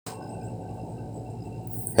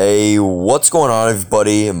Hey, what's going on,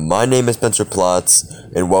 everybody? My name is Spencer Plotz,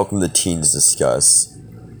 and welcome to Teens Discuss.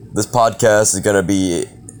 This podcast is going to be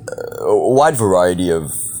a wide variety of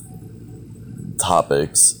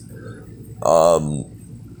topics. I'm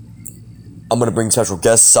going to bring special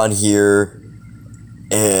guests on here,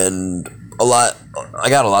 and I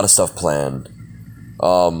got a lot of stuff planned.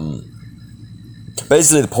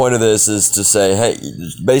 Basically, the point of this is to say, hey,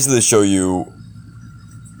 basically show you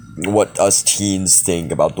what us teens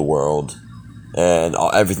think about the world and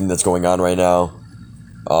everything that's going on right now.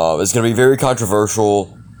 It's going to be very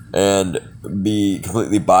controversial and be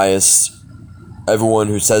completely biased. Everyone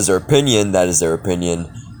who says their opinion, that is their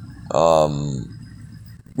opinion.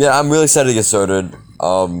 Yeah, I'm really excited to get started.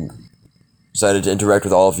 Excited to interact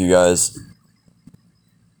with all of you guys.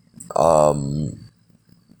 I'm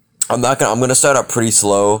gonna start out pretty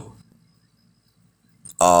slow.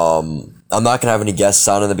 I'm not gonna have any guests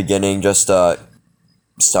on in the beginning, just start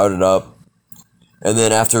it up. And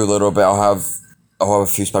then after a little bit I'll have a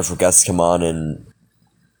few special guests come on and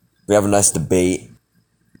we have a nice debate.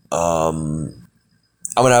 I'm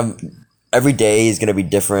gonna have every day is gonna be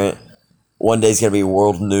different. One day is gonna be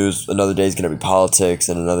world news, another day is gonna be politics,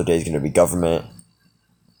 and another day is gonna be government.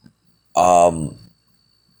 But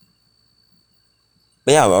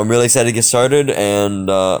yeah, I'm really excited to get started, and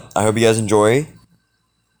I hope you guys enjoy.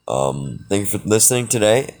 Thank you for listening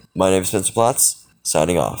today. My name is Spencer Plotz,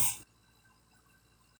 signing off.